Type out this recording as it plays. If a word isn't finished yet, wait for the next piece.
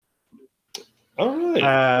All right.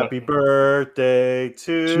 Happy birthday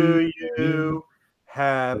to you.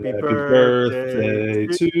 Happy birthday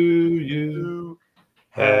to you.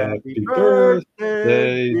 Happy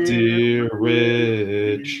birthday, dear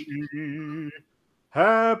Rich. Richie.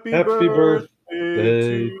 Happy Happy birthday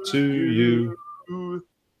birthday to you.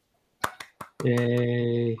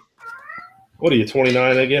 Yay. What are you,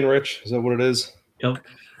 29 again, Rich? Is that what it is? Yep.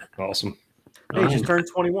 Awesome. Hey, he just turned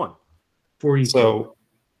 21. 42. So,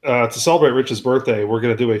 to celebrate Rich's birthday, we're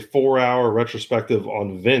going to do a 4-hour retrospective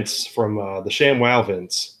on Vince from the ShamWow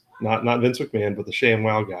Vince. Not Vince McMahon, but the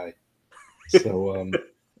ShamWow guy. So,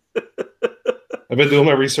 I've been doing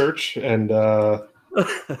my research, and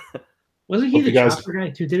wasn't he hope the you guys- chopper guy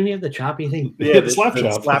too? Didn't he have the choppy thing? Yeah, the slap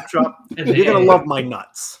chop. Slap chop. You're going to love my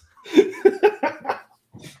nuts.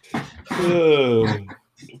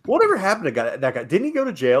 Whatever happened to that guy? Didn't he go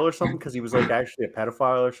to jail or something because he was like actually a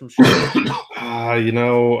pedophile or some shit?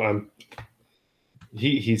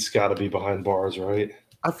 He's got to be behind bars, right?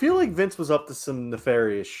 I feel like Vince was up to some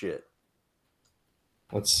nefarious shit.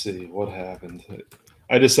 Let's see what happened.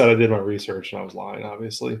 I just said I did my research and I was lying,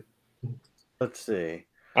 obviously. Let's see.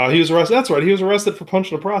 He was arrested. That's right. He was arrested for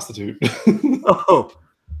punching a prostitute.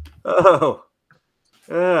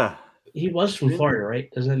 Yeah. He was from Florida,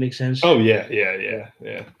 right? Doesn't that make sense? Oh yeah.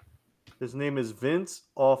 His name is Vince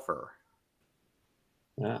Offer.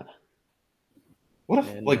 Yeah. What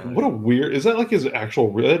a weird. Is that like his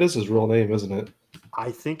actual? That is his real name, isn't it?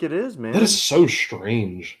 I think it is, man. That is so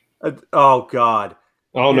strange. Oh God.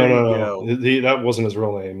 Oh no. That wasn't his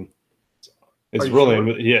real name. His real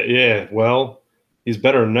name, yeah. Well, he's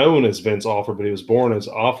better known as Vince Offer, but he was born as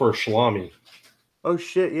Offer Shlami. Oh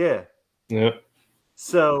shit, yeah. Yeah.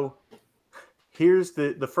 So here's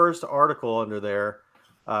the first article under there.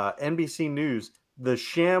 NBC News: the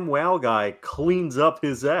ShamWow guy cleans up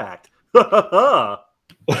his act.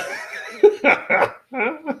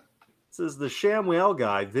 Says the ShamWow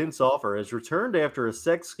guy, Vince Offer, has returned after a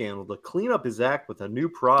sex scandal to clean up his act with a new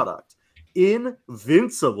product,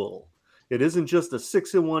 Invincible. It isn't just a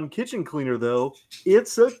 6-in-1 kitchen cleaner, though.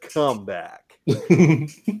 It's a comeback.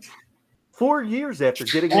 4 years after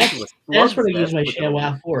getting into a That's what I use my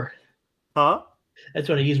ShamWow for. Huh? That's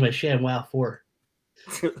what I use my ShamWow for.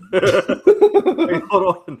 Hey,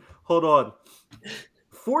 hold on.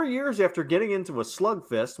 4 years after getting into a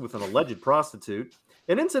slugfest with an alleged prostitute,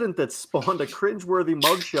 an incident that spawned a cringeworthy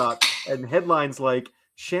mugshot and headlines like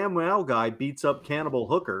ShamWow guy beats up cannibal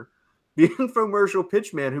hooker, the infomercial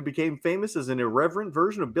pitchman who became famous as an irreverent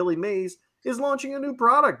version of Billy Mays is launching a new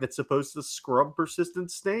product that's supposed to scrub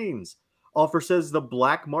persistent stains. Offer says the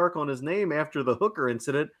black mark on his name after the hooker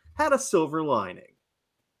incident had a silver lining.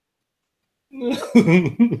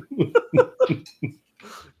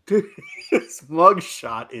 Dude, this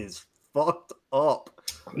mugshot is fucked up.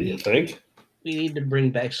 What do you think? We need to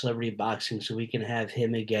bring back celebrity boxing so we can have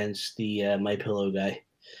him against the My Pillow guy.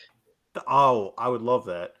 Oh, I would love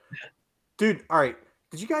that. Dude, all right.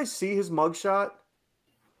 Did you guys see his mugshot?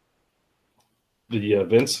 The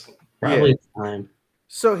Vince? Probably time.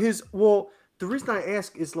 So the reason I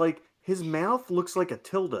ask is like his mouth looks like a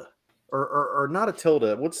tilde. Or not a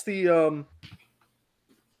tilde. What's the little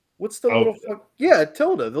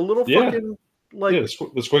tilde. The little fucking like the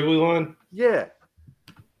squiggly line? Yeah.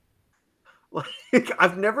 Like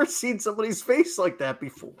I've never seen somebody's face like that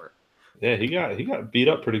before. Yeah, he got beat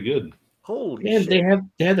up pretty good. Holy shit. They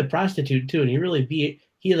have the prostitute too, and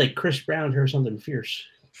he like Chris Brown her something fierce.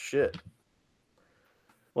 Shit.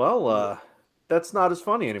 Well, that's not as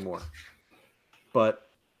funny anymore. But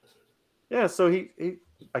yeah, so he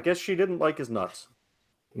I guess she didn't like his nuts.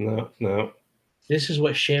 No. This is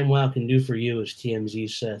what ShamWow can do for you, is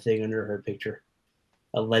TMZ's thing under her picture.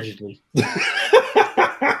 Allegedly.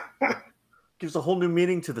 Gives a whole new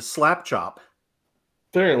meaning to the slap chop.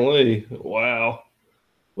 Apparently. Wow.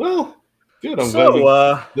 Well, good. I'm glad we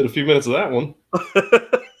did a few minutes of that one.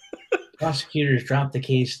 Prosecutors dropped the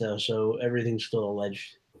case, though, so everything's still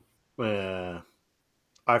alleged.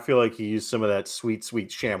 I feel like he used some of that sweet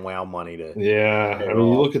ShamWow money to. Yeah, I mean,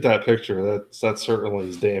 you look at that picture. That certainly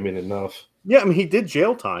is damning enough. Yeah, I mean, he did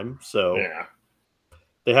jail time, so yeah,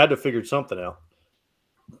 they had to figure something out.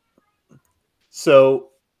 So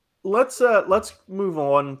let's move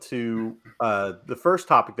on to the first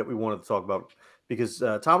topic that we wanted to talk about, because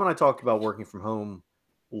Tom and I talked about working from home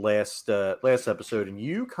last episode, and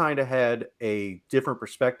you kind of had a different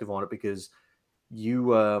perspective on it because you've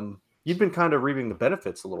been kind of reaping the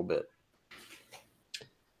benefits a little bit.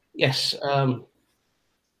 Yes.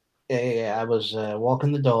 I was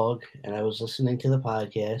walking the dog, and I was listening to the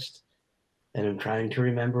podcast, and I'm trying to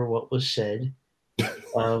remember what was said.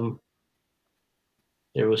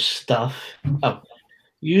 There was stuff. Oh,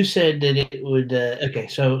 you said that it would. Okay,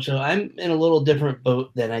 so I'm in a little different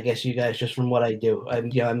boat than I guess you guys, just from what I do.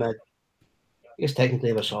 I'm I guess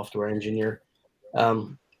technically I'm a software engineer.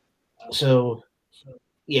 Um, so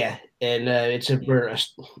yeah, and we're a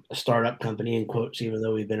startup company in quotes, even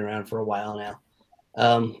though we've been around for a while now.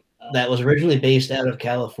 That was originally based out of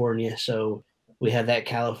California, so we have that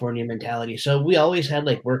California mentality. So we always had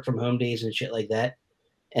like work from home days and shit like that.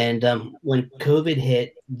 And when COVID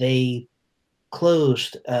hit, they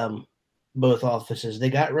closed both offices. They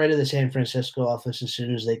got rid of the San Francisco office as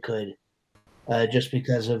soon as they could, just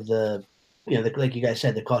because of like you guys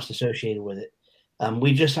said, the cost associated with it.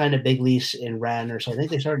 We just signed a big lease in Radnor, so I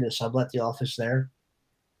think they started to sublet the office there.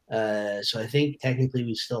 So I think technically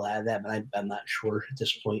we still have that, but I'm not sure at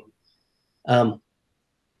this point.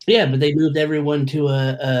 Yeah, but they moved everyone to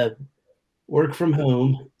a work from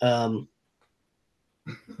home.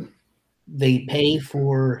 They pay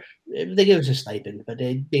for, they give us a stipend, but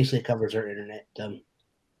it basically covers our internet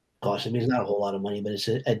cost. I mean, it's not a whole lot of money, but it's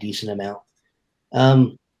a decent amount.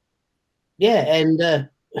 Yeah, and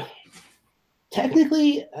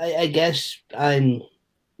technically, I guess I'm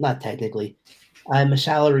not technically. I'm a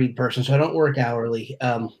salaried person, so I don't work hourly.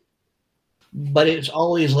 But it's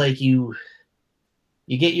always like you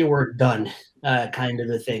get your work done, kind of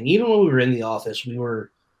a thing. Even when we were in the office, we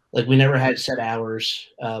never had set hours.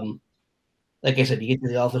 Like I said, you get to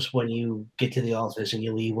the office when you get to the office, and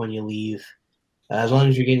you leave when you leave. As long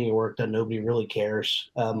as you're getting your work done, nobody really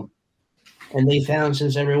cares. And they found,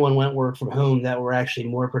 since everyone went work from home, that we're actually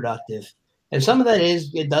more productive. And some of that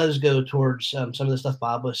it does go towards some of the stuff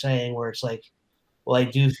Bob was saying, where it's like, well, I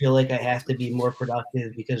do feel like I have to be more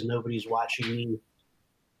productive because nobody's watching me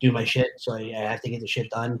do my shit, so I have to get the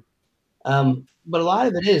shit done. But a lot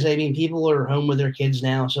of it is, I mean, people are home with their kids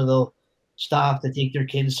now, so they'll stop to take their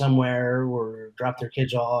kids somewhere or drop their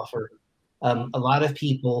kids off. Or a lot of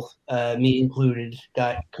people, me included,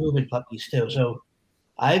 got COVID puppies too. So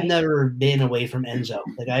I've never been away from Enzo.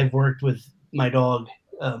 Like, I've worked with my dog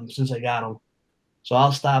since I got him. So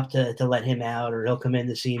I'll stop to let him out, or he'll come in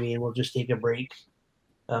to see me, and we'll just take a break.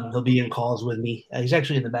 He'll be in calls with me. He's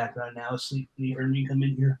actually in the background now, asleep. You heard me come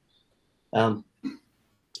in here.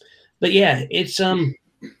 But yeah, it's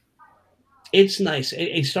nice.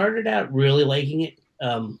 It started out really liking it,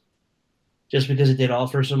 just because it did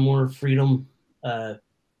offer some more freedom.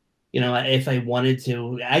 If I wanted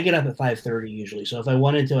to, I get up at 5:30 usually. So if I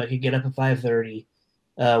wanted to, I could get up at 5:30,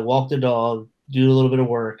 walk the dog, do a little bit of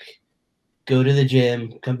work, go to the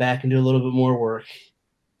gym, come back and do a little bit more work.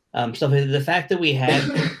 Stuff. The fact that we had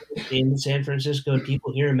in San Francisco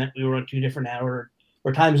people here meant we were on 2 different hour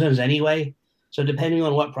or time zones anyway. So depending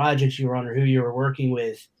on what projects you were on or who you were working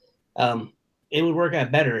with, it would work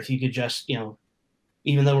out better if you could just,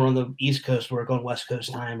 even though we're on the East Coast, work on West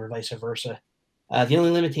Coast time or vice versa. The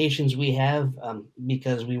only limitations we have,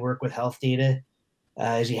 because we work with health data,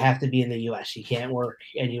 is you have to be in the U.S. You can't work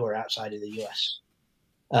anywhere outside of the U.S.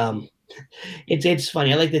 It's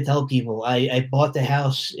funny. I like to tell people I bought the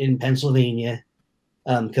house in Pennsylvania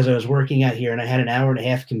because I was working out here, and I had an hour and a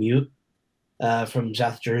half commute from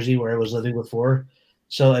South Jersey, where I was living before.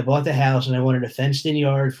 So I bought the house, and I wanted a fenced-in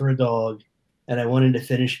yard for a dog, and I wanted a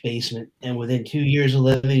finished basement. And within 2 years of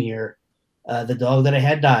living here, the dog that I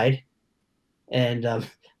had died, and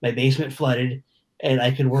my basement flooded, and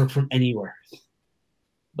I could work from anywhere.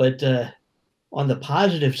 But on the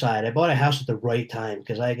positive side, I bought a house at the right time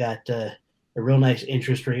because I got a real nice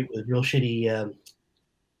interest rate with real shitty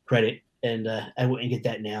credit, and I wouldn't get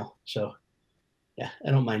that now. So, yeah,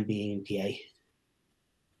 I don't mind being in PA.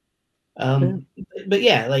 But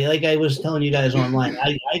yeah, like I was telling you guys online,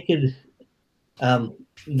 I could.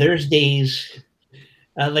 There's days,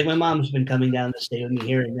 like my mom's been coming down to stay with me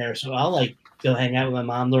here and there, so I'll like go hang out with my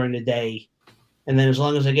mom during the day. And then as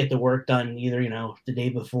long as I get the work done, either, the day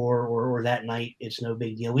before or that night, it's no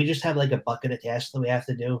big deal. We just have like a bucket of tasks that we have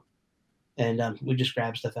to do. And we just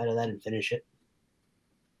grab stuff out of that and finish it.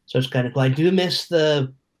 So it's kind of cool. I do miss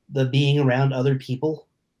the being around other people.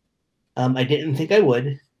 I didn't think I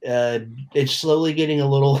would. It's slowly getting a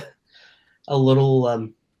little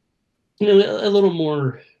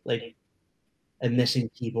more like I'm missing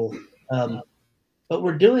people. But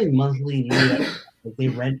we're doing monthly meetups. Like, they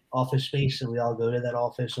rent office space, and we all go to that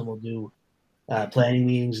office, and we'll do planning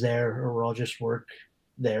meetings there, or we'll all just work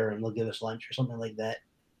there, and they'll give us lunch or something like that.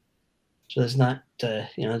 So it's not,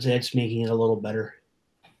 it's making it a little better.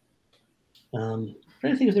 I'm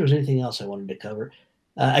trying to think if there was anything else I wanted to cover.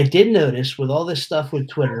 I did notice with all this stuff with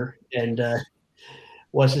Twitter and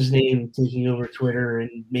what's his name taking over Twitter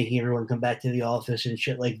and making everyone come back to the office and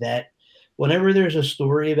shit like that. whenever there's a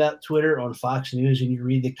story about Twitter on Fox News and you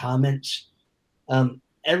read the comments,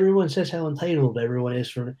 everyone says how entitled everyone is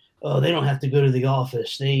for. Oh, they don't have to go to the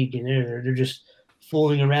office. They're just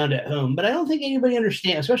fooling around at home. But I don't think anybody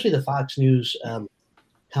understands, especially the Fox News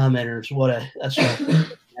commenters, what a stuff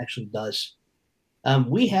actually does.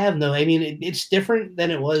 We have no. I mean, it's different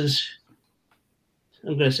than it was.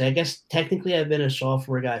 I'm going to say, I guess technically I've been a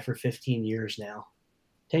software guy for 15 years now.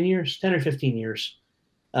 10 years, 10 or 15 years.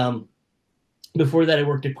 Before that, I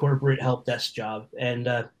worked a corporate help desk job.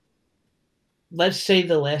 And let's say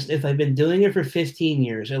if I've been doing it for 15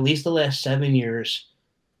 years, at least the last 7 years,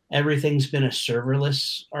 everything's been a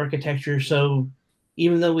serverless architecture. So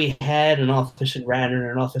even though we had an office in Radnor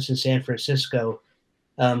and an office in San Francisco,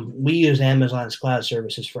 we use Amazon's cloud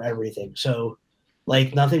services for everything. So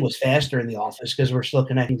like nothing was faster in the office because we're still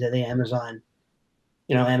connecting to the Amazon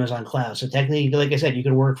cloud. So technically, like I said, you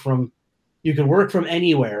could work from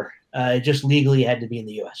anywhere. Just legally had to be in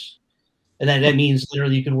the U.S. And that means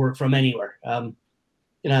literally you can work from anywhere.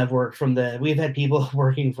 I've worked we've had people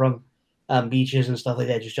working from beaches and stuff like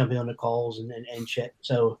that, just jumping on the calls and shit.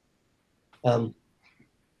 So,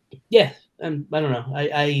 yeah, I don't know.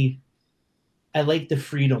 I like the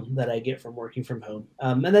freedom that I get from working from home.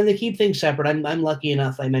 And then to keep things separate, I'm lucky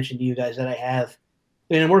enough. I mentioned to you guys that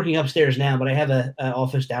I'm working upstairs now, but I have an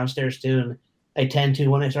office downstairs too. And I tend to,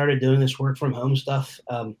 when I started doing this work from home stuff,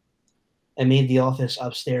 I made the office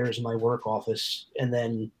upstairs my work office, and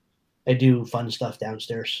then I do fun stuff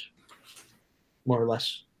downstairs, more or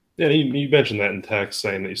less. Yeah, you mentioned that in text,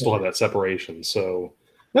 saying that you still have that separation. So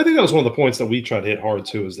I think that was one of the points that we tried to hit hard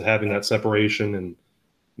too, is having that separation and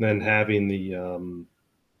then having the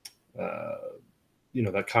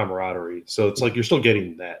that camaraderie. So it's like you're still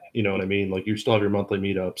getting that, you know what I mean? Like you still have your monthly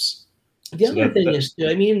meetups. The other thing is,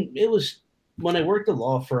 I mean, it was when I worked at a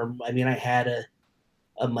law firm. I mean, I had a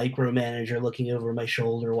micromanager looking over my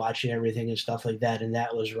shoulder, watching everything and stuff like that, and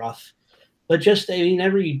that was rough. But just, I mean,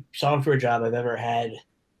 every software job I've ever had,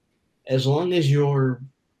 as long as you're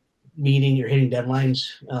hitting deadlines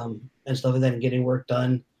and stuff like that and getting work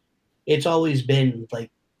done, it's always been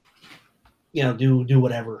like, do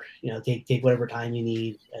whatever, take whatever time you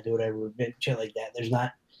need, do whatever, shit like that.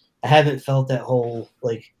 I haven't felt that whole,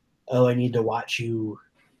 like, oh, I need to watch you.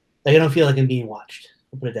 Like, I don't feel like I'm being watched.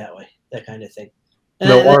 I'll put it that way, that kind of thing.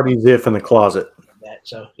 No Arby's if in the closet.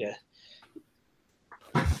 So, yeah.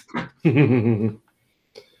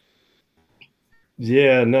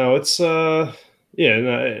 Yeah, no, it's I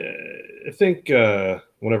think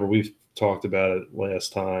whenever we've talked about it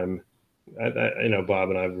last time, I know Bob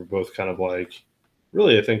and I were both kind of like,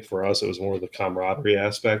 really, I think for us it was more of the camaraderie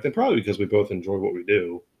aspect, and probably because we both enjoy what we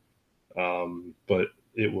do. But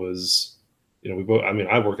it was, we both. I mean,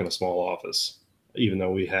 I work in a small office, even though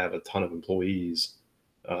we have a ton of employees.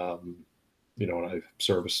 And I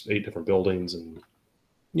service 8 different buildings, and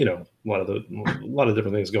a lot of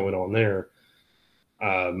different things going on there.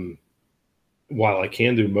 While I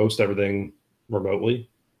can do most everything remotely,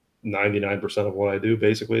 99% of what I do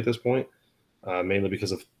basically at this point, mainly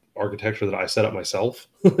because of architecture that I set up myself,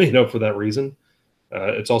 for that reason.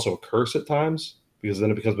 It's also a curse at times, because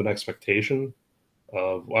then it becomes an expectation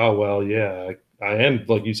of, wow, well, yeah, I am,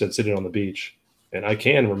 like you said, sitting on the beach, and I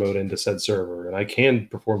can remote into said server, and I can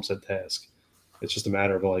perform said task. It's just a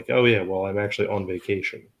matter of like, oh yeah, well, I'm actually on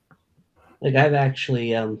vacation. Like I've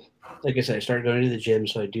actually, like I said, I started going to the gym,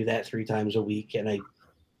 so I do that 3 times a week. And I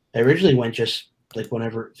originally went just like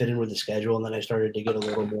whenever it fit in with the schedule, and then I started to get a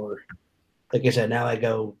little more. Like I said, now I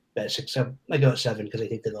go at 6. I go at 7 because I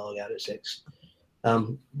take the dog out at 6.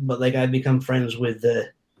 But like I've become friends with the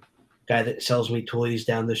guy that sells me toys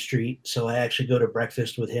down the street, so I actually go to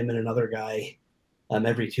breakfast with him and another guy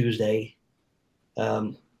every Tuesday.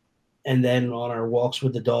 And then on our walks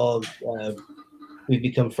with the dog, we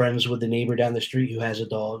become friends with the neighbor down the street who has a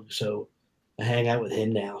dog. So I hang out with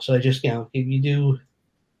him now. So I just, you do.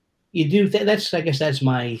 That's, I guess that's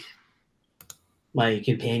my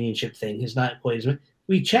companionship thing. It's not quite as much.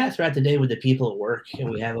 We chat throughout the day with the people at work, and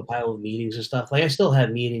we have a pile of meetings and stuff. Like I still have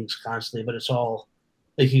meetings constantly, but it's all,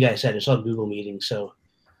 like you guys said, it's all Google meetings. So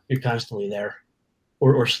you're constantly there,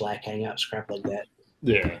 or Slack hangouts, crap like that.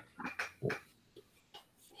 Yeah.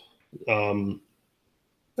 All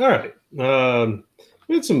right.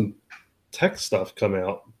 We had some tech stuff come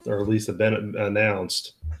out, or at least have been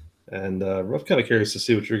announced, and I'm kind of curious to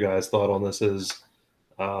see what your guys thought on this. Is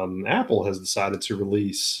Apple has decided to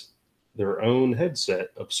release their own headset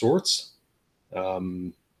of sorts.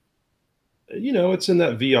 It's in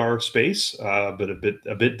that VR space, but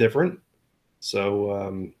a bit different.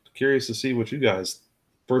 So curious to see what you guys'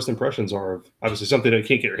 first impressions are of, obviously something that you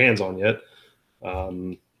can't get your hands on yet.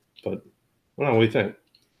 But Well, what do you think?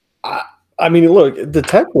 I mean, look, the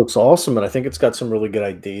tech looks awesome, and I think it's got some really good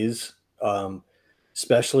ideas.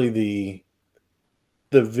 Especially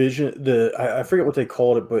the vision. I forget what they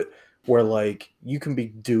called it, but where like you can be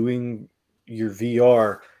doing your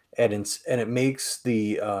VR and it makes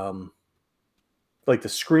the like the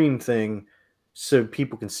screen thing so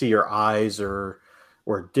people can see your eyes or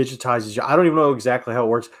it digitizes you. I don't even know exactly how it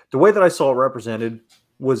works. The way that I saw it represented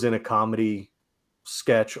was in a comedy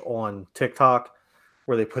sketch on TikTok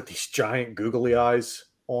where they put these giant googly eyes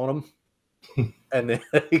on them. And then,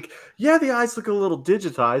 like, yeah, the eyes look a little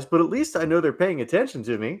digitized, but at least I know they're paying attention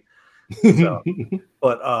to me. So,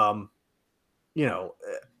 but you know,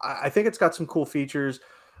 I think it's got some cool features.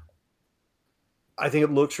 I think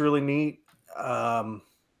it looks really neat.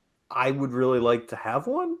 I would really like to have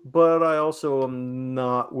one, but I also am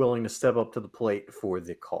not willing to step up to the plate for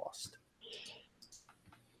the cost.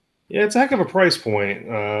 Yeah, it's a heck of a price point.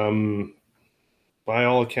 By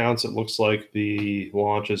all accounts, it looks like the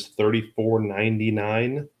launch is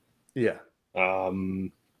 $34.99. Yeah.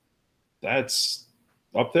 That's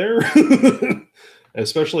up there,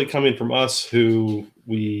 especially coming from us who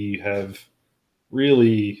we have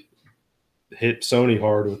really hit Sony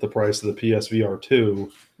hard with the price of the PSVR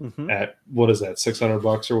 2 at what is that, $600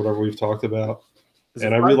 or whatever we've talked about.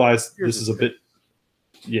 And I realized this is a bit,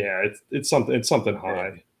 yeah, it's something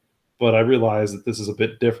high, but I realized that this is a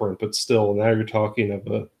bit different. But still, now you're talking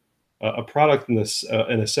of a product in this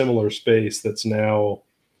in a similar space that's now,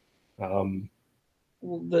 a few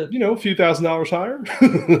 $1,000s higher.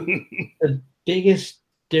 The biggest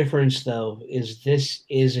difference, though, is this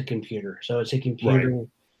is a computer, so it's a computer. Right.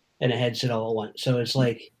 And a headset all at once. So it's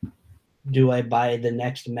like, do I buy the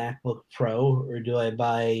next MacBook Pro or do I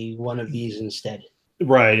buy one of these instead?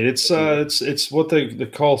 Right. It's what they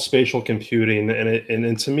call spatial computing,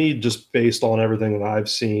 and to me, just based on everything that I've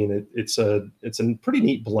seen, it's a pretty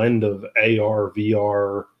neat blend of AR,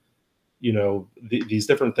 VR, these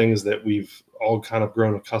different things that we've all kind of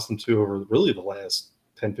grown accustomed to over really the last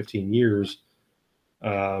 10, 15 years.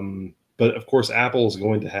 But of course, Apple is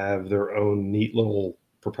going to have their own neat little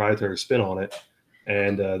proprietary spin on it,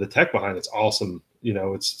 and the tech behind it's awesome.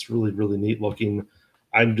 It's really, really neat looking.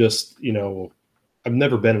 I'm just, I've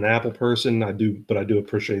never been an Apple person. But I do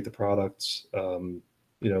appreciate the products,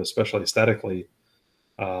 especially aesthetically,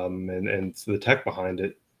 and the tech behind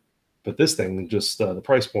it. But this thing, just the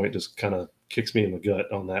price point, just kind of kicks me in the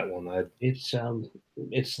gut on that one. It's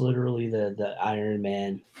literally the Iron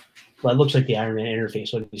Man. Well, it looks like the Iron Man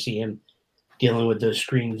interface when you see him dealing with those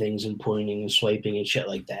screen things and pointing and swiping and shit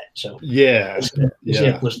like that. So yeah.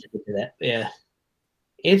 Yeah.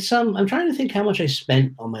 It's I'm trying to think how much I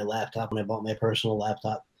spent on my laptop when I bought my personal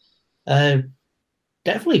laptop.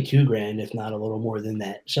 Definitely $2,000, if not a little more than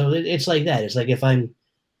that. So it's like that. It's like if I'm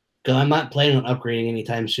not planning on upgrading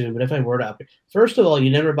anytime soon, but if I were to upgrade, first of all,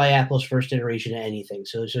 you never buy Apple's first iteration of anything.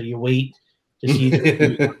 So you wait to see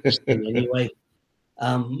the thing anyway.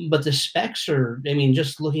 But the specs are,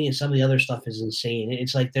 just looking at some of the other stuff is insane.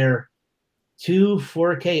 It's like they're 2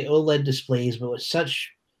 4K OLED displays, but with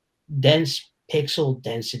such dense pixel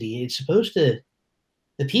density. It's supposed to,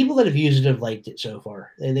 the people that have used it have liked it so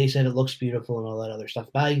far. They said it looks beautiful and all that other stuff.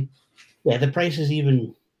 But the price is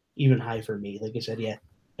even high for me. Like I said, yeah,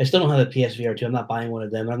 I still don't have a PSVR 2. I'm not buying one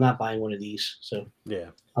of them. I'm not buying one of these. So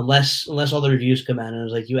yeah, unless all the reviews come out and I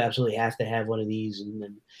was like, you absolutely have to have one of these. And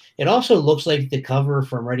then it also looks like the cover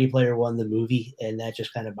from Ready Player One, the movie, and that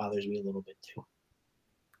just kind of bothers me a little bit too.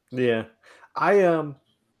 Yeah, I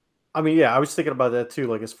was thinking about that too.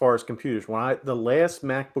 Like as far as computers, the last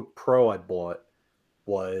MacBook Pro I bought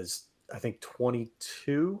was I think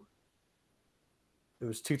 22. It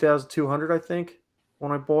was 2,200, I think,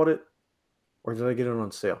 when I bought it. Or did I get it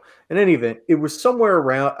on sale? In any event, it was somewhere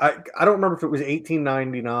around. I don't remember if it was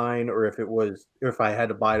 $18.99 or if I had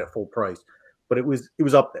to buy it at full price, but it was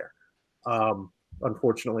up there.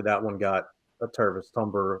 Unfortunately, that one got a Tervis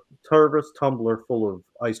tumbler full of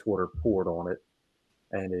ice water poured on it,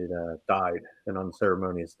 and it died an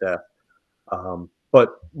unceremonious death.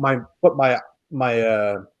 But my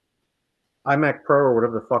iMac Pro or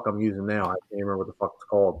whatever the fuck I'm using now, I can't remember what the fuck it's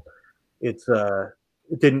called. It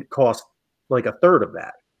didn't cost like a third of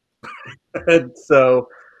that. And so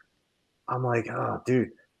I'm like, oh, dude,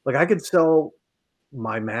 like I could sell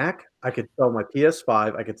my Mac, I could sell my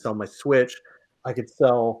PS5, I could sell my Switch, I could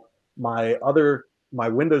sell my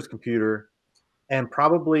Windows computer, and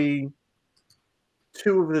probably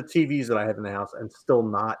 2 of the TVs that I have in the house and still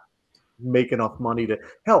not make enough money to,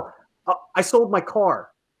 hell, I sold my car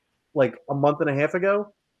like a month and a half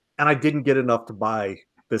ago and I didn't get enough to buy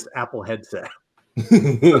this Apple headset.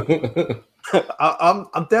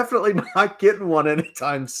 I'm definitely not getting one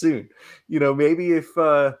anytime soon. Maybe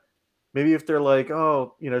if they're like,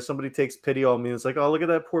 oh, somebody takes pity on me, and it's like, oh, look at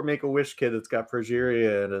that poor Make-A-Wish kid that's got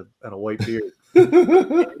progeria and a white beard. Maybe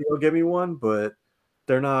they'll give me one, but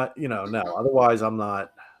they're not. No. Otherwise, I'm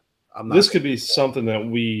not. This could be something that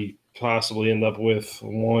we possibly end up with.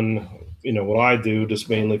 One, what I do, just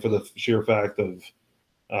mainly for the sheer fact of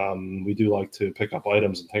we do like to pick up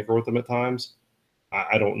items and tinker with them at times.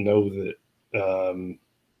 I don't know that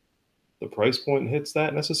the price point hits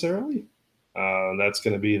that necessarily. That's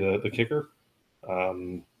going to be the kicker.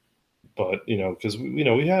 But because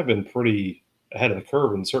we have been pretty ahead of the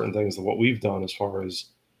curve in certain things of what we've done as far as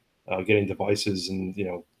getting devices in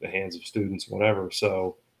the hands of students, whatever.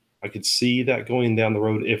 So I could see that going down the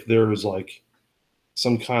road if there's like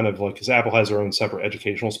some kind of because Apple has their own separate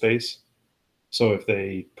educational space. So if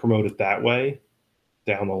they promote it that way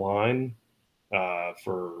down the line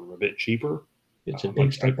for a bit cheaper, it's a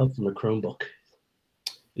big step up from a Chromebook.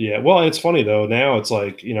 Yeah, well, it's funny though. Now it's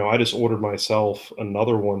like I just ordered myself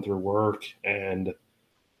another one through work, and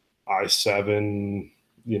i7,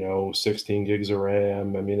 16 gigs of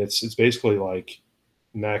RAM. I mean, it's basically like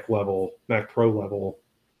Mac Pro level,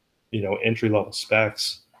 entry level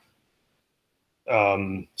specs.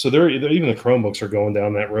 So they're even the Chromebooks are going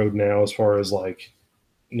down that road now as far as like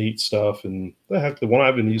neat stuff. And the one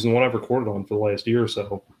I've been using, the one I've recorded on for the last year or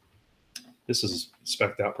so, this is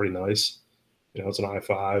spec'd out pretty nice. It's an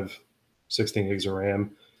i5, 16 gigs of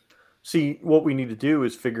RAM. See, what we need to do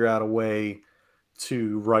is figure out a way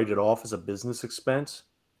to write it off as a business expense,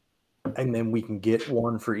 and then we can get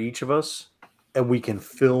one for each of us, and we can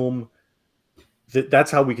film. That's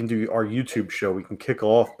how we can do our YouTube show. We can kick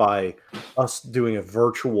off by us doing a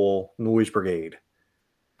virtual noise brigade,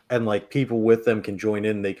 and like people with them can join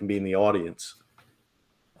in. They can be in the audience,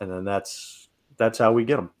 and then that's how we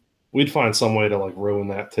get them. We'd find some way to like ruin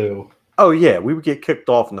that too. Oh yeah, we would get kicked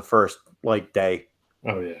off in the first day.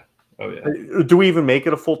 Oh yeah. Do we even make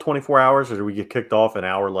it a full 24 hours, or do we get kicked off an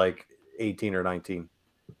hour like 18 or 19?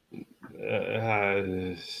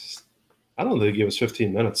 I don't think they give us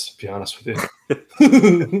 15 minutes, to be honest with you.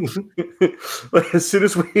 As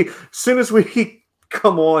soon as we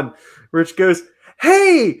come on, Rich goes,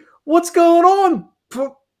 "Hey, what's going on?"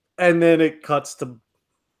 And then it cuts to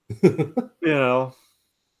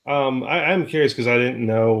I'm curious because I didn't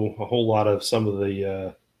know a whole lot of some of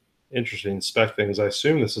the interesting spec things. I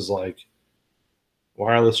assume this is like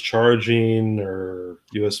wireless charging or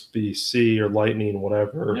USB-C or Lightning,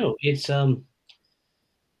 whatever. No, it's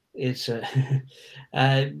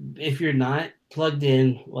if you're not plugged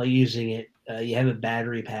in while using it, you have a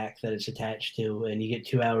battery pack that it's attached to, and you get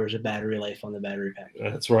 2 hours of battery life on the battery pack.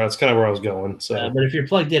 That's right. That's kind of where I was going. So, but if you're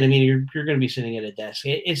plugged in, I mean, you're going to be sitting at a desk.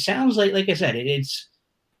 It sounds like I said,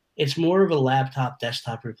 it's more of a laptop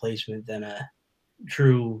desktop replacement than a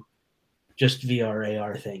true just VR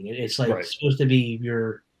AR thing. It's like It's supposed to be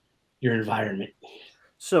your environment.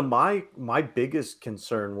 So my biggest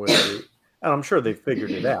concern with it, and I'm sure they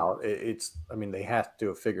figured it out. They have to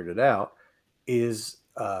have figured it out, is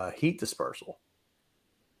heat dispersal.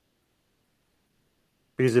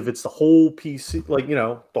 Because if it's the whole PC,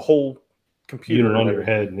 the whole computer unit on your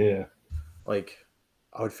head, yeah. I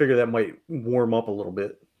would figure that might warm up a little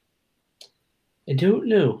bit. I don't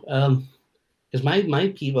know. Because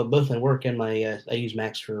my people, both at work and my I use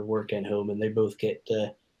Macs for work and home, and they both get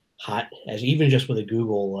hot, as even just with a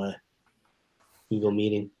Google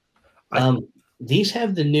meeting. These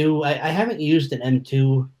have the new. I haven't used an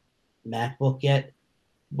M2 MacBook yet,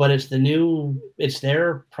 but it's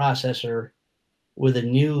their processor with a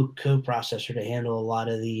new coprocessor to handle a lot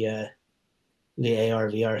of the AR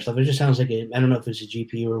VR stuff. It just sounds like I don't know if it's a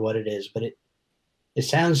GPU or what it is, but it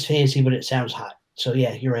sounds fancy, but it sounds hot. So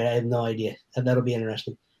yeah, you're right. I have no idea. That'll be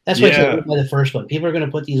interesting. That's why I by the first one. People are going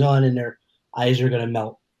to put these on, and their eyes are going to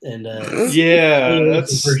melt. And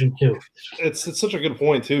that's version 2. It's such a good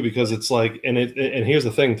point too, because it's like, and here's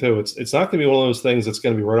the thing too. It's not going to be one of those things that's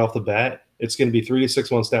going to be right off the bat. It's going to be 3 to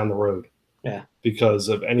 6 months down the road. Yeah. Because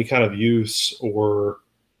of any kind of use, or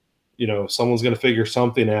someone's going to figure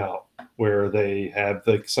something out where they have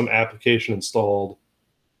some application installed.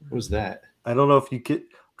 What was that? I don't know if you could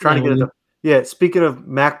trying to get it. Yeah, speaking of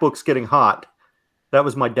MacBooks getting hot, that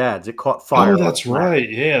was my dad's. It caught fire. Oh, that's right.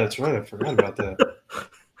 Yeah, that's right. I forgot about that.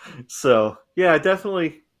 So yeah, I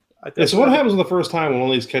definitely. So what happens the first time when one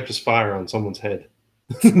of these catches fire on someone's head?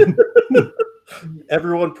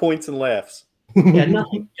 Everyone points and laughs. Yeah,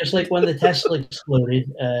 nothing. Just like when the Tesla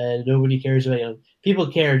exploded, nobody cares about it. People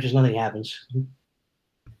care, just nothing happens.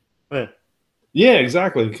 Yeah,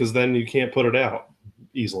 exactly. Because then you can't put it out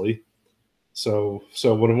easily. So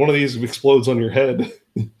when one of these explodes on your head,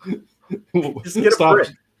 Just get a stop. brick.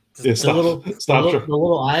 Yeah, stop. The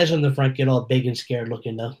little eyes on the front get all big and scared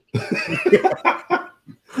looking though.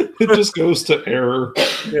 It just goes to error.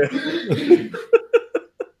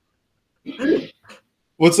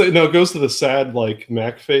 What's that? No, it goes to the sad like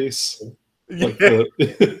Mac face. Like That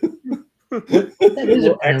is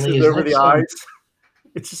apparently X's over the some- eyes.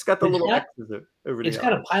 It's just got the It's little got- X's over the It's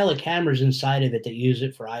got a pile of cameras inside of it that use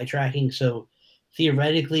it for eye tracking. So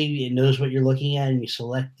theoretically, it knows what you're looking at, and you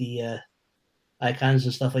select the icons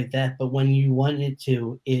and stuff like that. But when you want it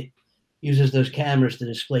to, it uses those cameras to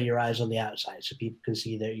display your eyes on the outside, so people can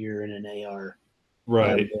see that you're in an AR,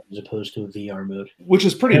 right, as opposed to a VR mode. which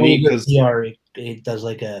is pretty And when neat you go because VR, it does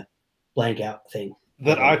like a blank out thing.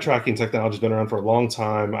 that eye tracking technology has been around for a long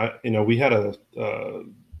time. We had a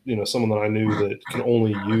someone that I knew that can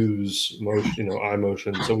only use motion, eye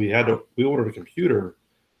motion. So we ordered a computer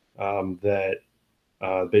that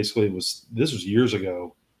basically this was years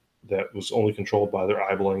ago, that was only controlled by their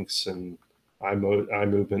eye blinks and eye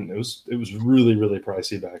movement. It was really, really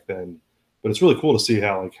pricey back then, but it's really cool to see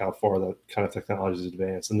how far that kind of technology has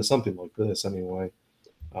advanced into something like this anyway.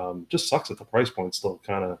 Just sucks that the price point's still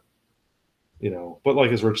kind of, but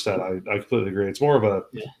like as Rich said, I completely agree. It's more of a,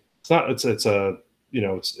 it's not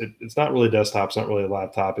really a desktop. It's not really a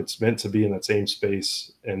laptop. It's meant to be in that same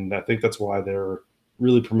space. And I think that's why they're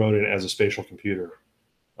really promoting it as a spatial computer.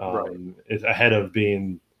 It's ahead of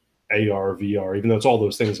being AR, VR, even though it's all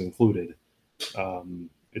those things included.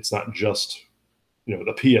 It's not just, the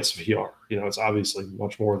PSVR, it's obviously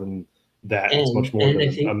much more than that. It's much more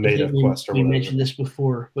than a Meta Quest or whatever. We mentioned this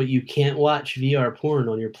before, but you can't watch VR porn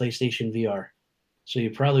on your PlayStation VR. So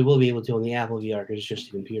you probably will be able to on the Apple VR because it's just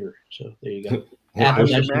a computer. So there you go.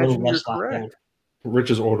 Apple's actually a little less locked down.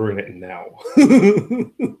 Rich is ordering it now.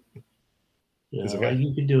 You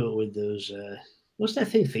can do it with those. What's that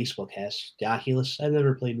thing Facebook has? The Oculus. I've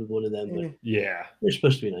never played with one of them, but yeah, they're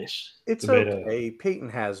supposed to be nice. It's okay.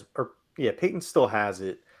 Peyton still has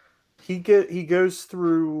it. He goes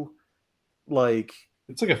through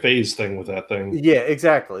it's like a phase thing with that thing. Yeah,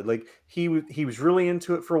 exactly. Like he was really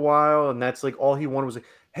into it for a while, and that's like all he wanted was like,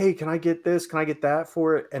 hey, can I get this? Can I get that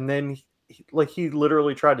for it? And then he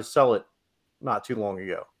literally tried to sell it not too long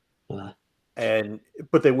ago. But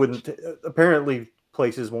they wouldn't. Apparently,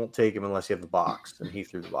 places won't take him unless you have the box, and he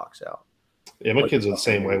threw the box out. Yeah, my kids are the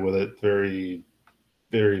same way with it. Very,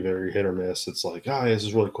 very, very hit or miss. It's like, this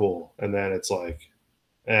is really cool, and then it's like,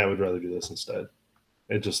 I would rather do this instead.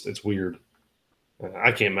 It's weird.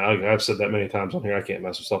 I can't. I've said that many times on here. I can't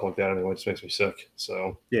mess with stuff like that anyway. It just makes me sick.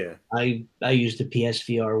 So yeah, I used the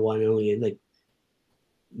PSVR one only like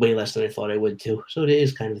way less than I thought I would too. So it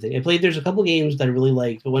is kind of a thing. There's a couple games that I really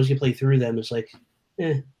like, but once you play through them, it's like,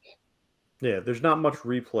 Yeah, there's not much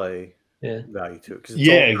replay value to it.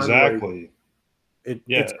 Yeah, exactly.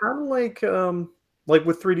 It's kind of like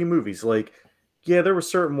with 3D movies. Like, yeah, there were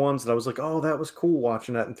certain ones that I was like, oh, that was cool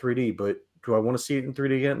watching that in 3D, but do I want to see it in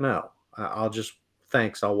 3D again? No. I'll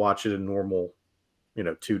watch it in normal,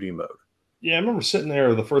 2D mode. Yeah, I remember sitting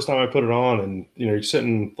there the first time I put it on, and you're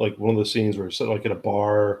sitting like one of those scenes where you're sitting like at a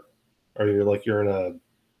bar, or you're in a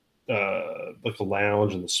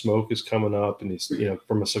lounge, and the smoke is coming up, and he's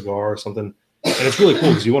from a cigar or something, and it's really cool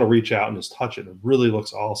because you want to reach out and just touch it. It really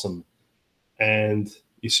looks awesome, and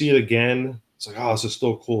you see it again, it's like, oh, this is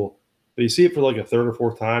still cool, but you see it for like a third or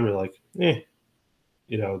fourth time, you're like, the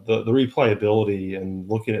replayability and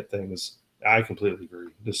looking at things, I completely agree.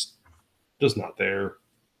 Just not there.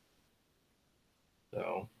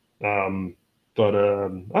 So, I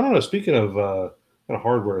don't know. Speaking of kind of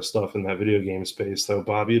hardware stuff in that video game space, though,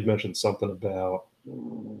 Bob, you had mentioned something about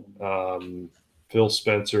Phil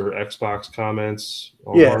Spencer Xbox comments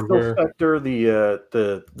on hardware. Phil Spector,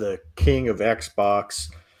 the king of Xbox.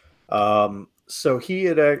 So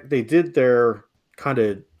they did their kind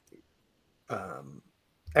of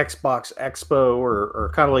Xbox Expo, or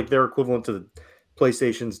kind of like their equivalent to the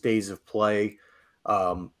PlayStation's Days of Play,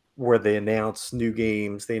 where they announce new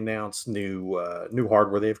games, they announce new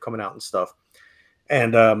hardware they have coming out and stuff.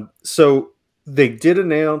 And so they did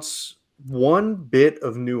announce one bit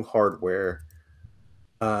of new hardware,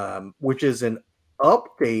 which is an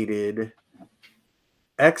updated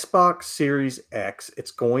Xbox Series X.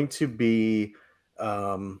 It's going to be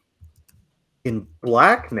in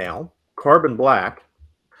black now, carbon black.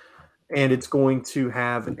 And it's going to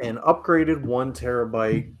have an upgraded 1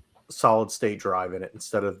 terabyte solid state drive in it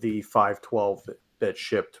instead of the 512 that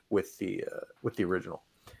shipped with the original.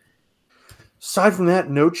 Aside from that,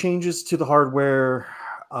 no changes to the hardware,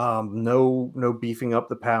 no beefing up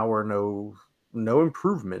the power, no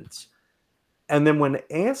improvements. And then when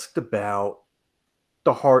asked about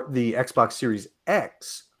the Xbox Series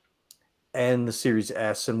X and the Series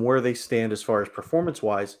S and where they stand as far as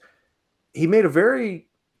performance-wise, he made a very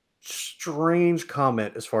strange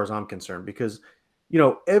comment as far as I'm concerned, because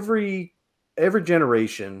every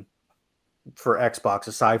generation for Xbox,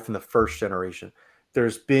 aside from the first generation,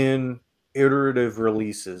 there's been iterative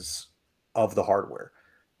releases of the hardware.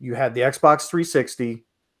 You had the Xbox 360,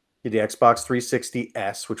 the Xbox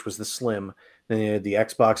 360S, which was the slim, then you had the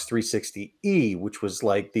Xbox 360E, which was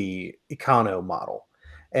like the Econo model,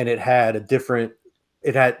 and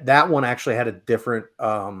that one actually had a different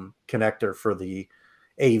connector for the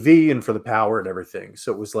AV and for the power and everything.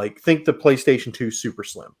 So it was like, think the PlayStation 2 Super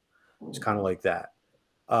Slim. It's kind of like that.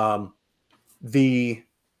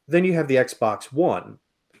 Then you have the Xbox One.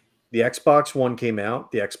 The Xbox One came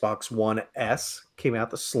out. The Xbox One S came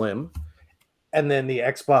out, the Slim. And then the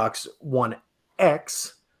Xbox One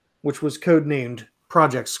X, which was codenamed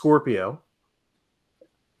Project Scorpio.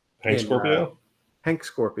 Hank Scorpio? Hank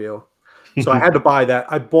Scorpio. So I had to buy that.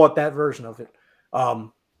 I bought that version of it.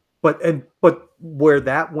 But where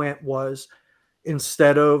that went was,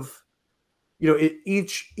 instead of,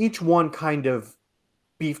 each one kind of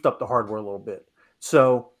beefed up the hardware a little bit.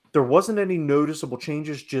 So there wasn't any noticeable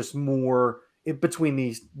changes, just more between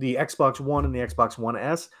the Xbox One and the Xbox One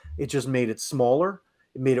S. It just made it smaller.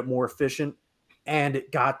 It made it more efficient, and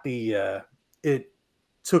it got it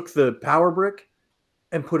took the power brick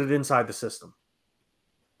and put it inside the system.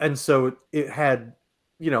 And so it had,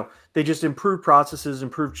 they just improved processes,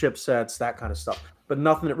 improved chipsets, that kind of stuff, but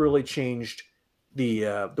nothing that really changed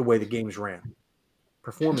the way the games ran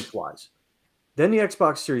performance wise. Then the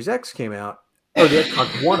Xbox Series X came out, or the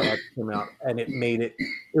Xbox One X came out, and it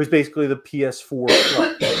was basically the PS4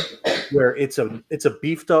 Plus, where it's a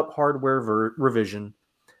beefed up hardware revision.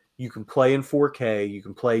 You can play in 4K, you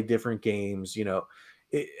can play different games,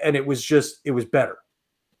 and it was better.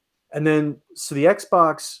 And then, so the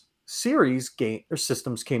Xbox Series game or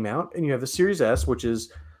systems came out, and you have the Series S, which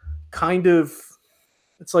is kind of,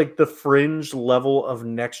 it's like the fringe level of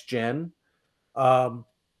next gen,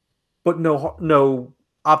 but no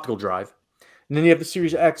optical drive. And then you have the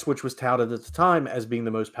Series X, which was touted at the time as being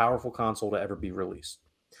the most powerful console to ever be released.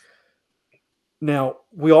 Now,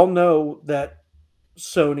 we all know that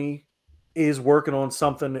Sony is working on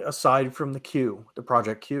something aside from the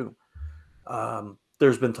Project Q.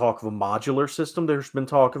 There's been talk of a modular system. There's been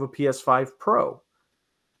talk of a PS5 Pro.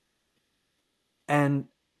 And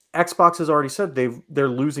Xbox has already said they're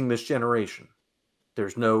losing this generation.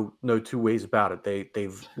 There's no two ways about it.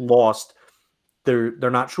 They've lost. They're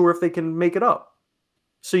not sure if they can make it up.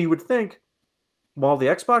 So you would think, while the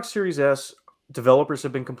Xbox Series S developers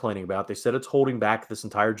have been complaining about, they said it's holding back this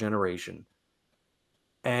entire generation,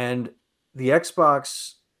 and the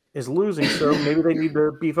Xbox is losing, so maybe they need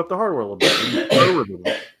to beef up the hardware a little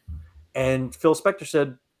bit. And Phil Spector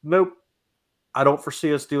said, nope, I don't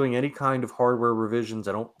foresee us doing any kind of hardware revisions.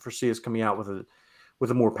 I don't foresee us coming out with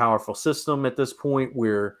a more powerful system at this point.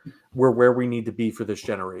 We're where we need to be for this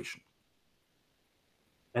generation.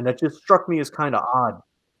 And that just struck me as kind of odd,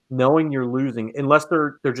 knowing you're losing, unless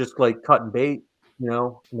they're just like cutting bait, and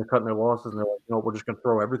they're cutting their losses, and they're like, we're just going to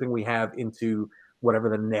throw everything we have into whatever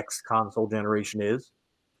the next console generation is,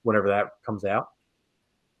 whenever that comes out.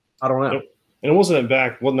 I don't know. And it wasn't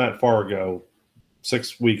that far ago,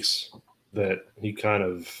 6 weeks, that he kind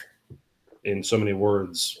of, in so many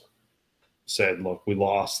words, said, look, we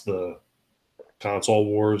lost the console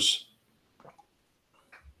wars.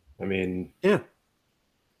 I mean, yeah.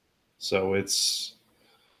 So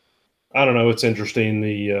I don't know. It's interesting.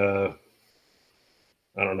 I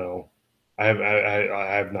don't know. I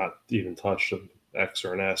have not even touched an X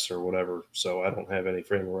or an S or whatever, so I don't have any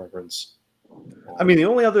frame of reference. I mean, the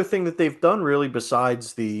only other thing that they've done really,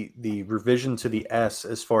 besides the revision to the S,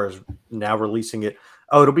 as far as now releasing it,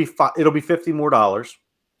 it'll be $50 more.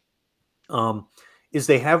 Is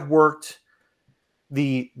they have worked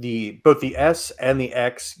both the S and the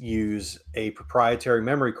X use a proprietary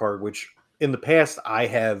memory card, which in the past I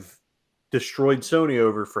have destroyed Sony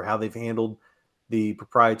over for how they've handled the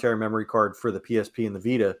proprietary memory card for the PSP and the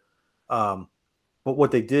Vita. But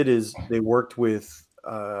what they did is they worked with,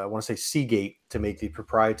 I want to say Seagate, to make the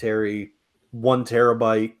proprietary 1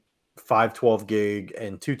 terabyte, 512 gig,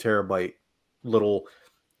 and 2 terabyte little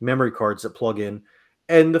memory cards that plug in.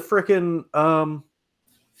 And the frickin'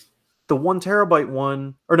 the 1 terabyte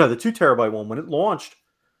one, or no, the 2 terabyte one, when it launched,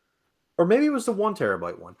 or maybe it was the 1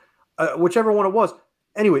 terabyte one, whichever one it was.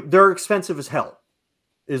 Anyway, they're expensive as hell,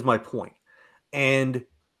 is my point. And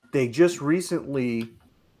they just recently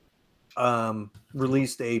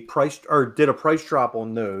released did a price drop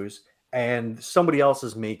on those, and somebody else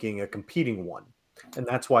is making a competing one, and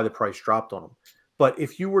that's why the price dropped on them. But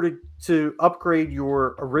if you were to upgrade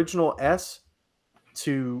your original S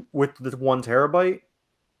with the 1 terabyte,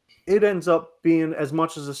 it ends up being as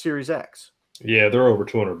much as a Series X. Yeah, they're over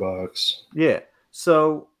 $200. Yeah,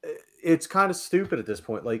 so it's kind of stupid at this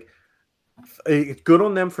point. Like, it's good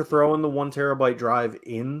on them for throwing the 1 terabyte drive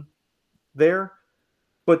in there,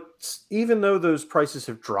 but even though those prices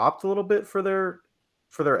have dropped a little bit for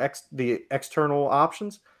the external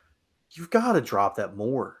options, you've got to drop that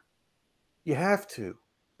more. You have to,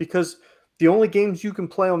 because the only games you can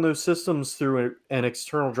play on those systems through an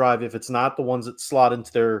external drive, if it's not the ones that slot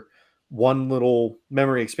into their one little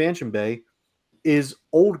memory expansion bay, is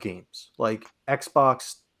old games like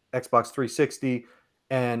Xbox 360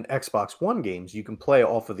 and Xbox One games. You can play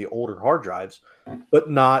off of the older hard drives, but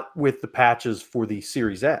not with the patches for the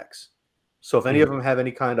Series X. So if any of them have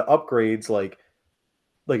any kind of upgrades, like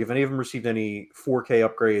if any of them received any 4K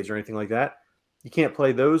upgrades or anything like that, you can't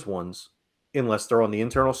play those ones unless they're on the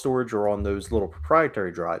internal storage or on those little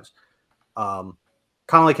proprietary drives. Kind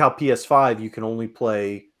of like how PS5, you can only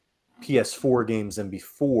play PS4 games and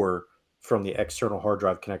before from the external hard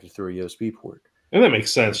drive connected through a USB port. And that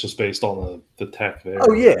makes sense just based on the tech there.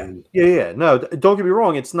 Oh, yeah. Yeah. No, don't get me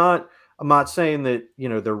wrong. It's not, I'm not saying that,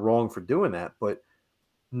 they're wrong for doing that, but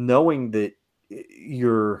knowing that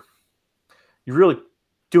you're really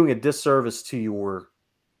doing a disservice to your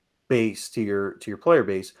base, to your player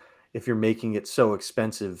base, if you're making it so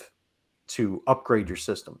expensive to upgrade your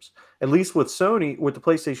systems. At least with Sony, with the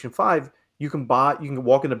PlayStation 5, you can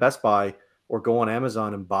walk into Best Buy or go on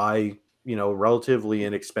Amazon and buy, relatively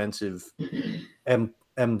inexpensive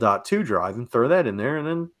M.2 drive and throw that in there, and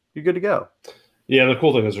then you're good to go. Yeah, the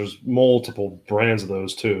cool thing is there's multiple brands of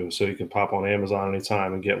those too, so you can pop on Amazon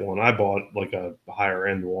anytime and get one. I bought like a higher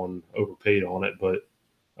end one, overpaid on it, but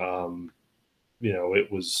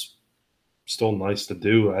it was still nice to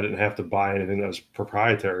do. I didn't have to buy anything that was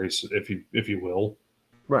proprietary, if you will.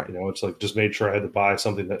 Right. It's like just made sure I had to buy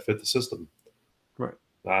something that fit the system. Right.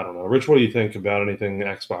 I don't know. Rich, what do you think about anything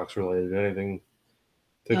Xbox related? Anything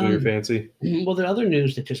tickle your fancy? Well, the other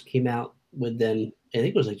news that just came out with them, I think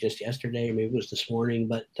it was like just yesterday, or maybe it was this morning,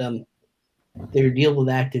 but their deal with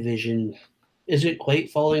Activision isn't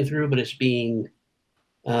quite falling through, but it's being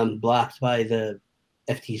blocked by the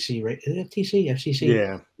FTC, right? FTC, FCC,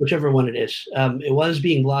 yeah, whichever one it is. It was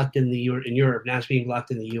being blocked in Europe. Now it's being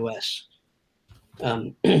blocked in the US.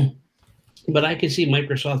 But I could see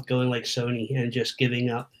Microsoft going like Sony and just giving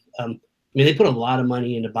up. They put a lot of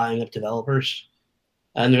money into buying up developers,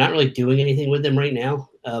 and they're not really doing anything with them right now.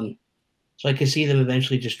 So I could see them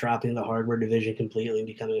eventually just dropping the hardware division completely and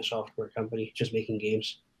becoming a software company, just making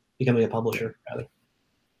games, becoming a publisher, rather.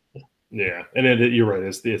 Yeah, and you're right.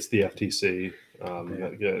 It's the FTC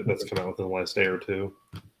that's come out within the last day or two.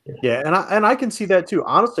 Yeah, and I can see that too.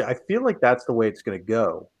 Honestly, I feel like that's the way it's going to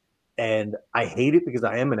go, and I hate it because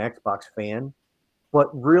I am an Xbox fan, but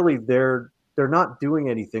really they're not doing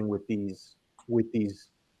anything with these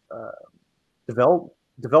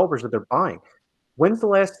developers that they're buying. When's the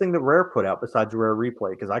last thing that Rare put out besides Rare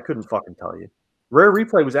Replay? Because I couldn't fucking tell you. Rare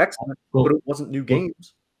Replay was excellent, but it wasn't new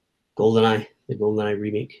games. GoldenEye, the GoldenEye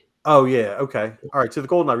remake. Oh, yeah. Okay. All right. So the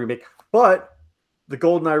GoldenEye remake. But the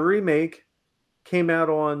GoldenEye remake came out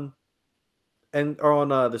on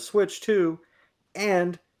the Switch too.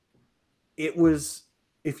 And it was,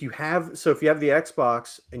 if you have the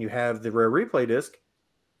Xbox and you have the Rare Replay disc,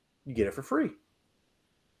 you get it for free.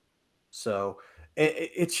 So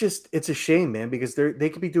it's a shame, man, because they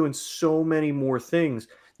could be doing so many more things.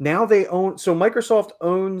 Now Microsoft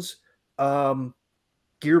owns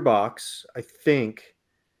Gearbox, I think.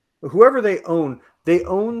 Whoever they own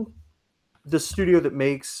the studio that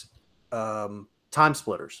makes Time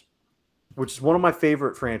Splitters, which is one of my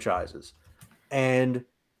favorite franchises. And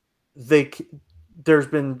there's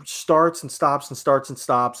been starts and stops and starts and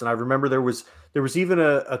stops. And I remember there was even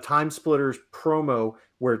a Time Splitters promo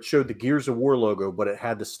where it showed the Gears of War logo, but it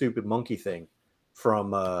had the stupid monkey thing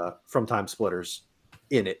from Time Splitters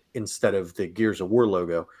in it instead of the Gears of War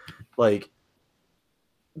logo. Like,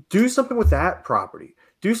 do something with that property.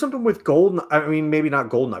 Do something with maybe not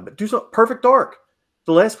GoldenEye, but do something. Perfect Dark.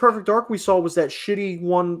 The last Perfect Dark we saw was that shitty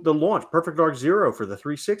one, the launch, Perfect Dark Zero for the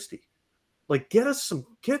 360. Like,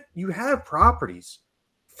 you have properties.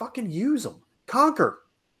 Fucking use them. Conquer.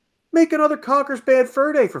 Make another Conquer's Bad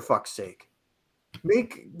Fur Day, for fuck's sake.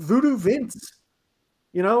 Make Voodoo Vince.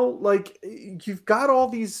 You've got all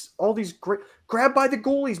these great. Grab by the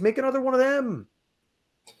Ghoulies. Make another one of them.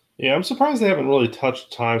 Yeah, I'm surprised they haven't really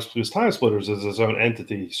touched because Time Splitters is its own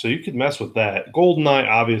entity, so you could mess with that. GoldenEye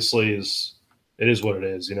obviously is it is what it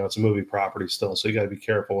is. You know, it's a movie property still, so you got to be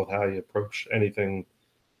careful with how you approach anything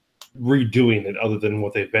redoing it other than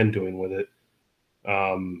what they've been doing with it.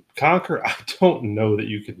 Conquer, I don't know that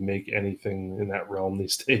you could make anything in that realm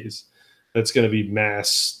these days that's going to be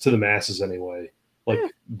mass to the masses anyway, like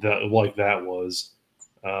that was.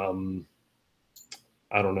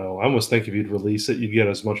 I don't know. I almost think if you'd release it, you'd get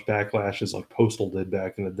as much backlash as like Postal did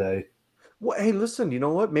back in the day. Well, hey, listen, you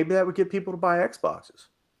know what? Maybe that would get people to buy Xboxes.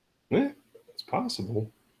 Yeah, it's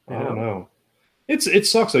possible. I don't know. It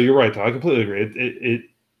sucks though. You're right though. I completely agree.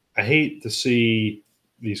 I hate to see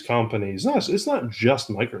these companies. No, it's not just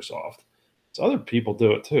Microsoft. It's other people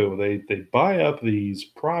do it too. They buy up these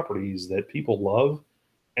properties that people love,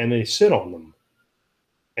 and they sit on them.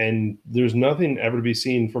 And there's nothing ever to be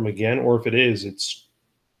seen from again. Or if it is, it's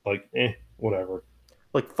like whatever.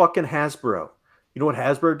 Like fucking Hasbro. You know what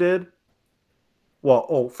Hasbro did?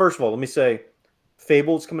 Well, first of all, let me say,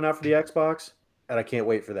 Fable's coming out for the Xbox, and I can't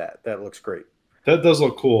wait for that. That looks great. That does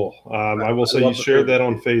look cool. I will say you shared that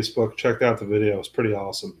on Facebook. Checked out the video. It's pretty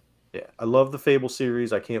awesome. Yeah, I love the Fable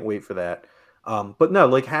series. I can't wait for that. But no,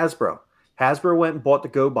 like Hasbro. Hasbro went and bought the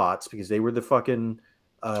GoBots because they were the fucking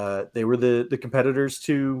they were the competitors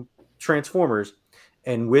to Transformers.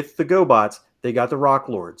 And with the GoBots, they got the Rock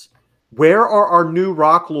Lords. Where are our new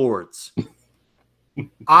Rock Lords?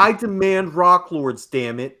 I demand Rock Lords,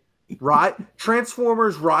 damn it. Right?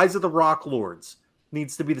 Transformers Rise of the Rock Lords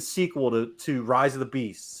needs to be the sequel to Rise of the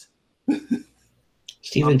Beasts.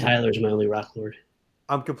 Steven Tyler's my only Rock Lord.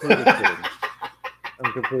 I'm completely kidding.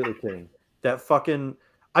 That fucking...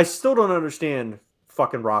 I still don't understand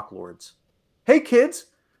fucking Rock Lords. Hey, kids,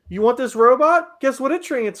 you want this robot? Guess what it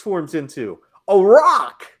transforms into? A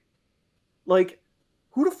rock! Like,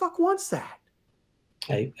 who the fuck wants that?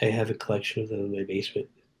 I have a collection of them in my basement.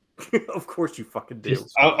 Of course you fucking do.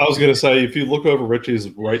 I was going to say, if you look over Richie's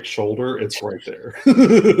right shoulder, it's right there.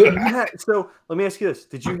 So let me ask you this.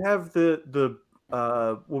 Did you have the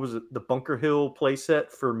what was it? The Bunker Hill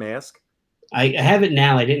playset for Mask? I have it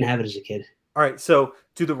now. I didn't have it as a kid. All right. So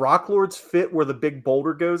do the Rock Lords fit where the big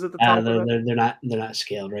boulder goes at the top? They're not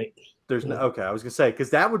scaled, right? There's no, okay. I was gonna say, because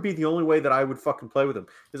that would be the only way that I would fucking play with them,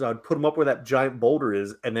 is I'd put them up where that giant boulder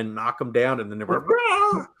is and then knock them down and then never.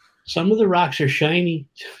 Some of the rocks are shiny.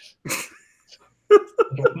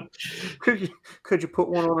 Could you put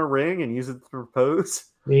one on a ring and use it to propose?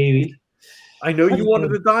 Maybe. I know you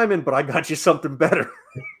wanted a diamond, but I got you something better.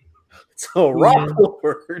 It's a Rock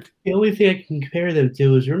Lord. The only thing I can compare them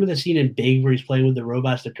to is, remember the scene in Big where he's playing with the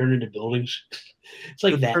robots that turn into buildings? It's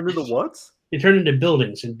like that. Turn into what? They turn into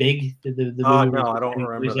buildings in Big. The movie no, I don't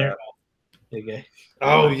remember that. Okay.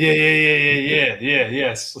 Oh yeah,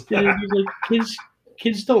 yes. Like,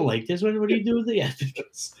 kids don't like this. What do you do with it?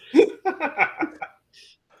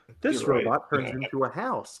 This robot turns into a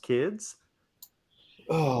house, kids.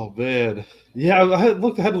 Oh man, yeah. I had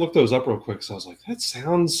to look those up real quick. So I was like, that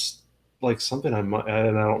sounds like something I might,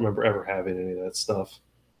 and I don't remember ever having any of that stuff.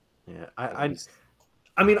 Yeah, I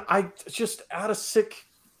mean, I just out of sick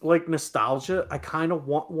like nostalgia, I kind of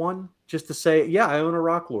want one just to say, yeah, I own a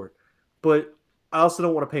Rock Lord, but I also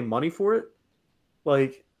don't want to pay money for it.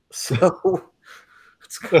 Like, so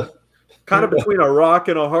it's kind of between a rock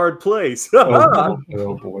and a hard place. Oh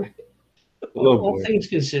boy. All things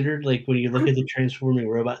considered, like when you look at the transforming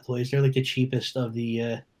robot toys, they're like the cheapest of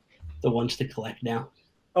the ones to collect now.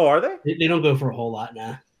 Oh, are they? They don't go for a whole lot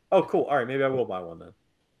now. Oh, cool. All right, maybe I will buy one then.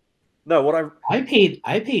 No, what I paid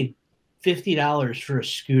 $50 for a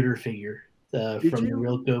scooter figure from the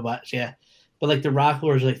real GoBots, yeah. But like the Rock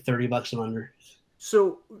Lord is like $30 and under.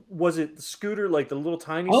 So was it the scooter, like the little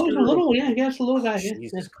tiny? Oh, scooter? it's a little, yeah, it's a little guy.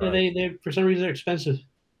 Jesus yeah. They for some reason they're expensive.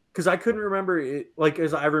 Because I couldn't remember it. Like,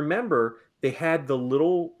 as I remember, they had the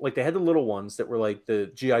little ones that were like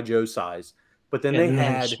the G.I. Joe size, but then they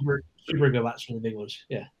had super GoBots for the big ones.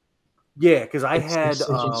 Yeah. Yeah, because I had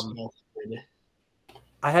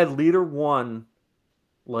Leader 1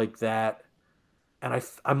 like that, and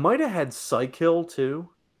I might have had Psykill too.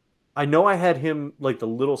 I know I had him like the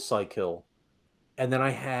little Psykill, and then I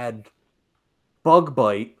had Bug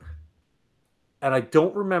Bite, and I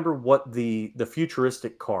don't remember what the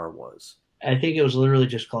futuristic car was. I think it was literally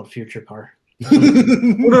just called Future Car.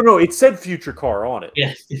 No, it said Future Car on it.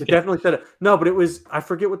 Yes, it definitely said it. No, but it was, I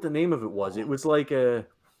forget what the name of it was. It was like a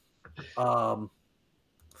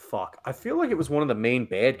fuck. I feel like it was one of the main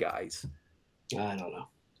bad guys. I don't know.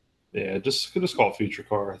 Yeah, just call it Future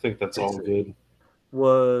Car. I think that's all good.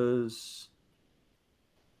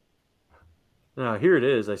 Now here it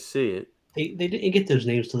is. I see it. They didn't get those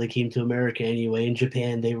names till they came to America anyway. In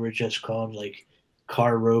Japan, they were just called like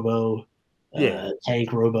Car Robo,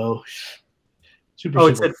 Tank Robo. Super Oh,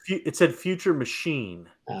 it simple. said Future Machine.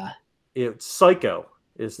 Ah, It's Psycho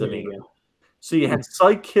is the there you name. go. So you had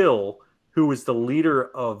Psykill, who was the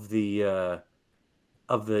leader of the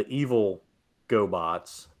evil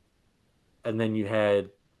GoBots, and then you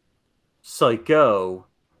had Psycho,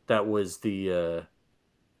 that was the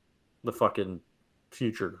fucking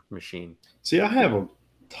future machine. See, I have a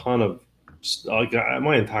ton of like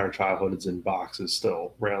my entire childhood is in boxes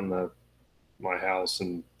still around my house,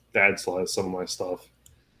 and Dad still has some of my stuff.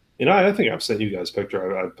 You know, I think I've sent you guys a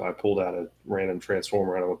picture. I pulled out a random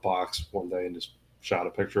transformer out of a box one day and just shot a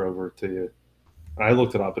picture over to you. And I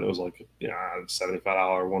looked it up and it was like,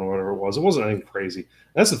 $75 one or whatever it was. It wasn't anything crazy.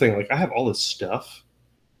 That's the thing. Like, I have all this stuff,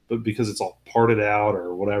 but because it's all parted out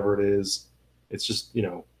or whatever it is, it's just,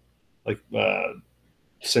 like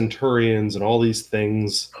Centurions and all these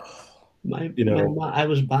things. My mom, I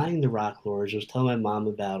was buying the Rock Lords. I was telling my mom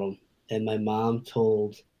about them, and my mom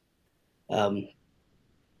told my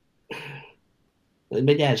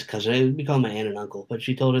dad's cousin. We call him my aunt and uncle, but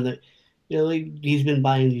she told him that like, he's been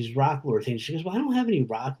buying these Rock Lord things. She goes, "Well, I don't have any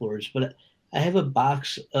Rock Lords, but I have a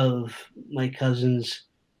box of my cousin's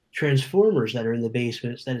Transformers that are in the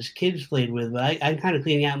basement that his kids played with. But I'm kind of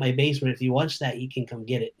cleaning out my basement. If he wants that, he can come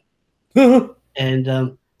get it." And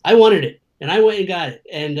I wanted it, and I went and got it,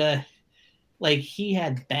 and like he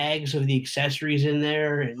had bags of the accessories in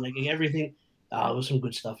there and like everything. Oh, there was some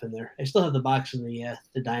good stuff in there. I still have the box in the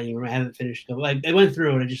dining room. I haven't finished. I went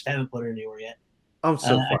through it. I just haven't put it anywhere yet. I'm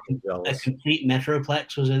so fucking A jealous. complete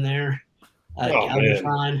Metroplex was in there.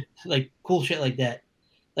 Galvatron, like cool shit like that.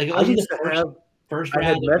 Like it wasn't the first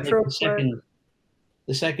round.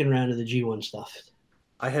 The second round of the G1 stuff.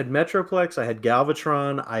 I had Metroplex. I had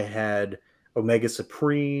Galvatron. I had Omega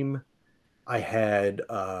Supreme. I had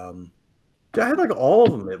like all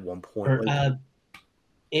of them at one point.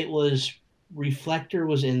 It was Reflector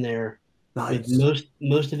was in there with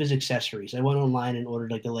most of his accessories. I went online and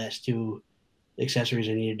ordered like the last 2 accessories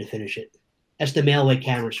I needed to finish it. That's the Mailway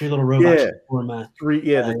cameras, 3 little robots.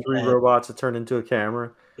 Yeah, the 3 robots that turned into a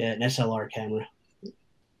camera. Yeah, an SLR camera.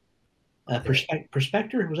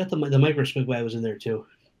 Perspector, was that the microscope guy was in there too?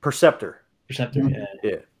 Perceptor,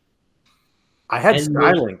 yeah. I had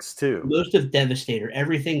Skylinks too. Most of Devastator,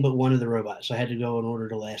 everything but one of the robots. So I had to go and order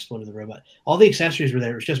the last one of the robot. All the accessories were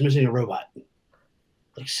there. It was just missing a robot.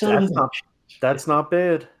 Like that's not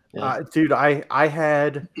bad, dude. I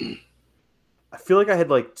feel like I had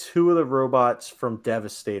like 2 of the robots from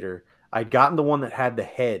Devastator. I'd gotten the one that had the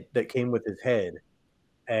head that came with his head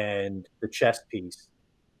and the chest piece,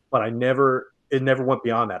 but it never went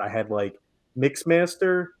beyond that. I had like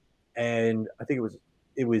Mixmaster, and I think it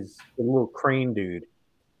was a little crane dude,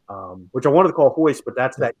 which I wanted to call Hoist, but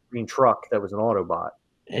that's that green truck that was an Autobot.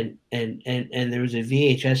 And there was a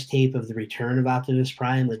VHS tape of the return of Optimus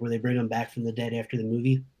Prime, like where they bring him back from the dead after the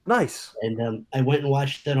movie. Nice. And I went and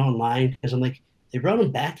watched that online because I'm like, they brought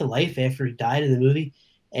him back to life after he died in the movie,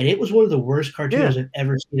 and it was one of the worst cartoons I've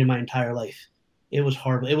ever seen in my entire life. It was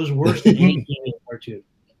horrible. It was worse than any cartoon.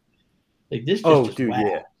 Like this. This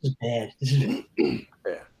is bad. This is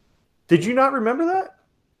yeah. Did you not remember that?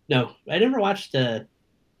 No, I never watched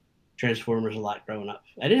Transformers a lot growing up.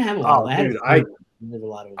 I didn't have a lot. I have a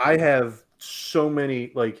lot of them. I have so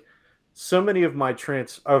many of my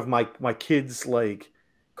kids' like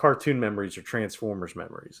cartoon memories or Transformers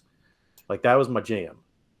memories. Like that was my jam.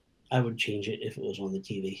 I would change it if it was on the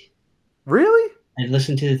TV. Really? I'd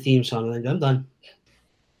listen to the theme song and then go, I'm done.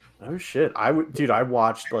 Oh shit! I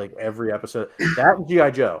watched like every episode. That and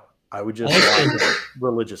G.I. Joe. I would just watch it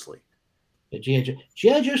religiously. But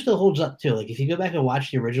G.I. Joe still holds up too. Like if you go back and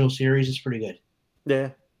watch the original series, it's pretty good. Yeah.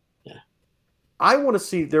 I want to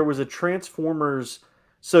see. There was a Transformers.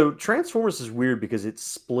 So Transformers is weird because it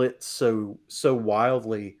split so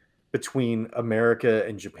wildly between America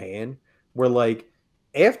and Japan. Where like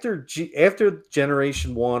after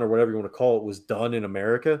Generation 1 or whatever you want to call it was done in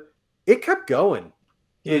America, it kept going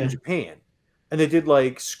in Japan. And they did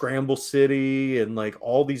like Scramble City and like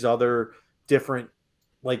all these other different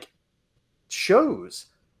like shows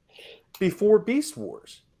before Beast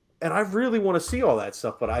Wars. And I really want to see all that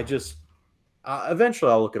stuff, but I just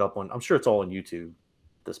eventually I'll look it up I'm sure it's all on YouTube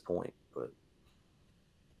at this point. But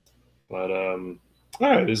all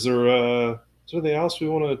right, is there anything else we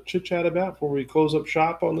want to chit chat about before we close up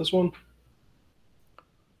shop on this one?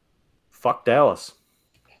 Fuck Dallas.